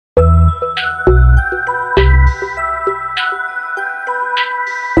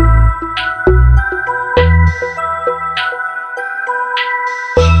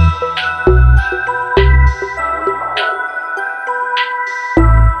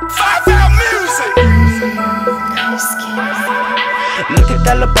at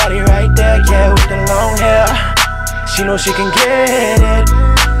that little body right there, yeah, with the long hair. She know she can get it.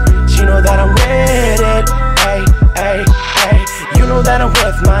 She know that I'm with it. Ay, ay, ay. You know that I'm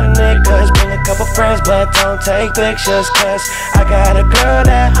with my niggas. Bring a couple friends, but don't take pictures, cause I got a girl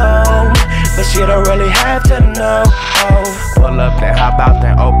at home, but she don't really have to know. Oh. Pull up, then hop out,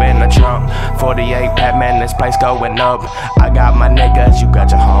 then open the trunk. 48 pack, man, this place going up. I got my niggas, you got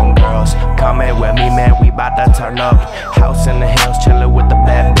your homegirls. Coming with me, man, we bout to turn up. House in the hills, chillin' with the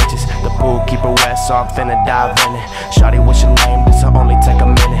bad bitches. The pool keep it wet, so I'm finna dive in it. Shawty, what's your name? This'll only take a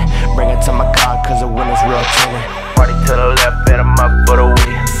minute. Bring it to my car, cause the winter's real tinted. Party to the left, hit 'em up for the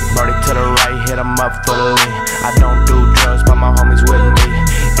weed. Party to the right, hit 'em up for the lean. I don't do drugs, but my homies with me.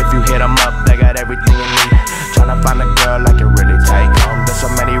 If you hit 'em up, they got everything you need. Tryna find a girl I can really take home. There's so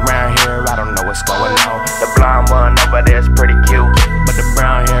many around here, I don't know what's going on. The blonde one over there's pretty cute, but the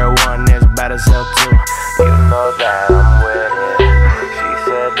brown hair one is bad as hell too. You know that I'm with it. She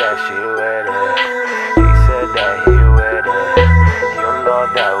said that she with it. He said that he with it. You know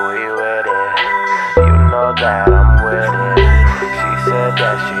that we with it. You know that I'm with it. She said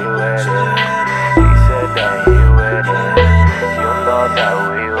that she with it. He said that he with it. You know that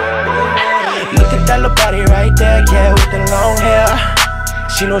we with it. Look at that little body right there, yeah, with the long hair.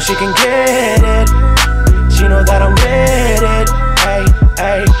 She know she can get it. She know that I'm with it. Ay,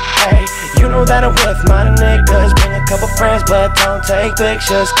 ay, ay. You know that I'm with my niggas. Bring a couple friends, but don't take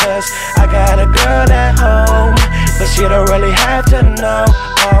pictures, cause I got a girl at home, but she don't really have to know.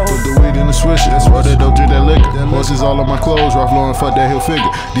 Oh. Put the weed in the swisher, that's why they don't drink that liquor. Horses all on my clothes, Ralph Lauren, fuck that hill figure.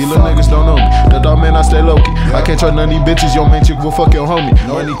 These little niggas don't know me, the dog man I stay low-key. I can't trust none of these bitches, your main chick will fuck your homie.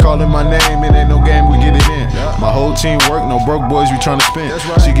 Money calling my name, it ain't no game, we get it in. My whole team work, no broke boys, we tryna spin.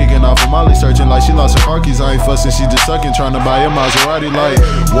 She kicking off of Molly, searching like she lost her car keys. I ain't fussing, she just sucking, tryna buy a Maserati like,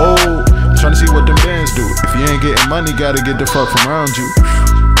 whoa. Tryna see what them bands do. If you ain't getting money, gotta get the fuck from around you.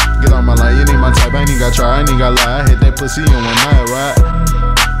 Get on my line, you ain't my type, I ain't got try, I ain't got lie. I hit that pussy in one night, right?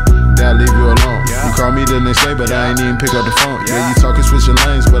 Then I leave you alone. You call me the next day, but I ain't even pick up the phone. Yeah, you talking switching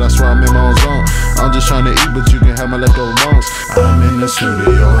lanes, but I swear I'm in my own zone. I'm just trying to eat, but you can have my leftover bones. I'm in the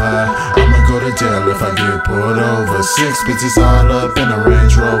studio high, I'ma go to jail if I get pulled over. 6 bitches all up in a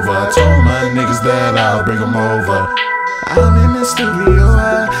Range Rover. I told my niggas that I'll bring them over. I'm in the studio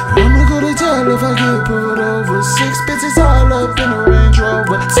high, I'ma go to jail if I get pulled over. 6 bitches all up in a Range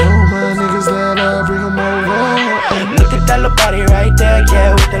Rover. Told my niggas that I'll bring them over. Look at that little body right there,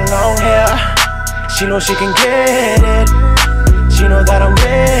 yeah, with the long hair. She know she can get it. She know that I'm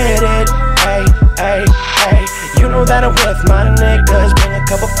with it. Ay, ay, ay. You know that I'm with my niggas. Bring a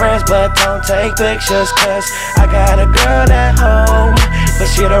couple friends, but don't take pictures, cause I got a girl at home, but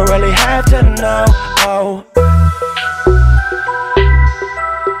she don't really have to know. Oh.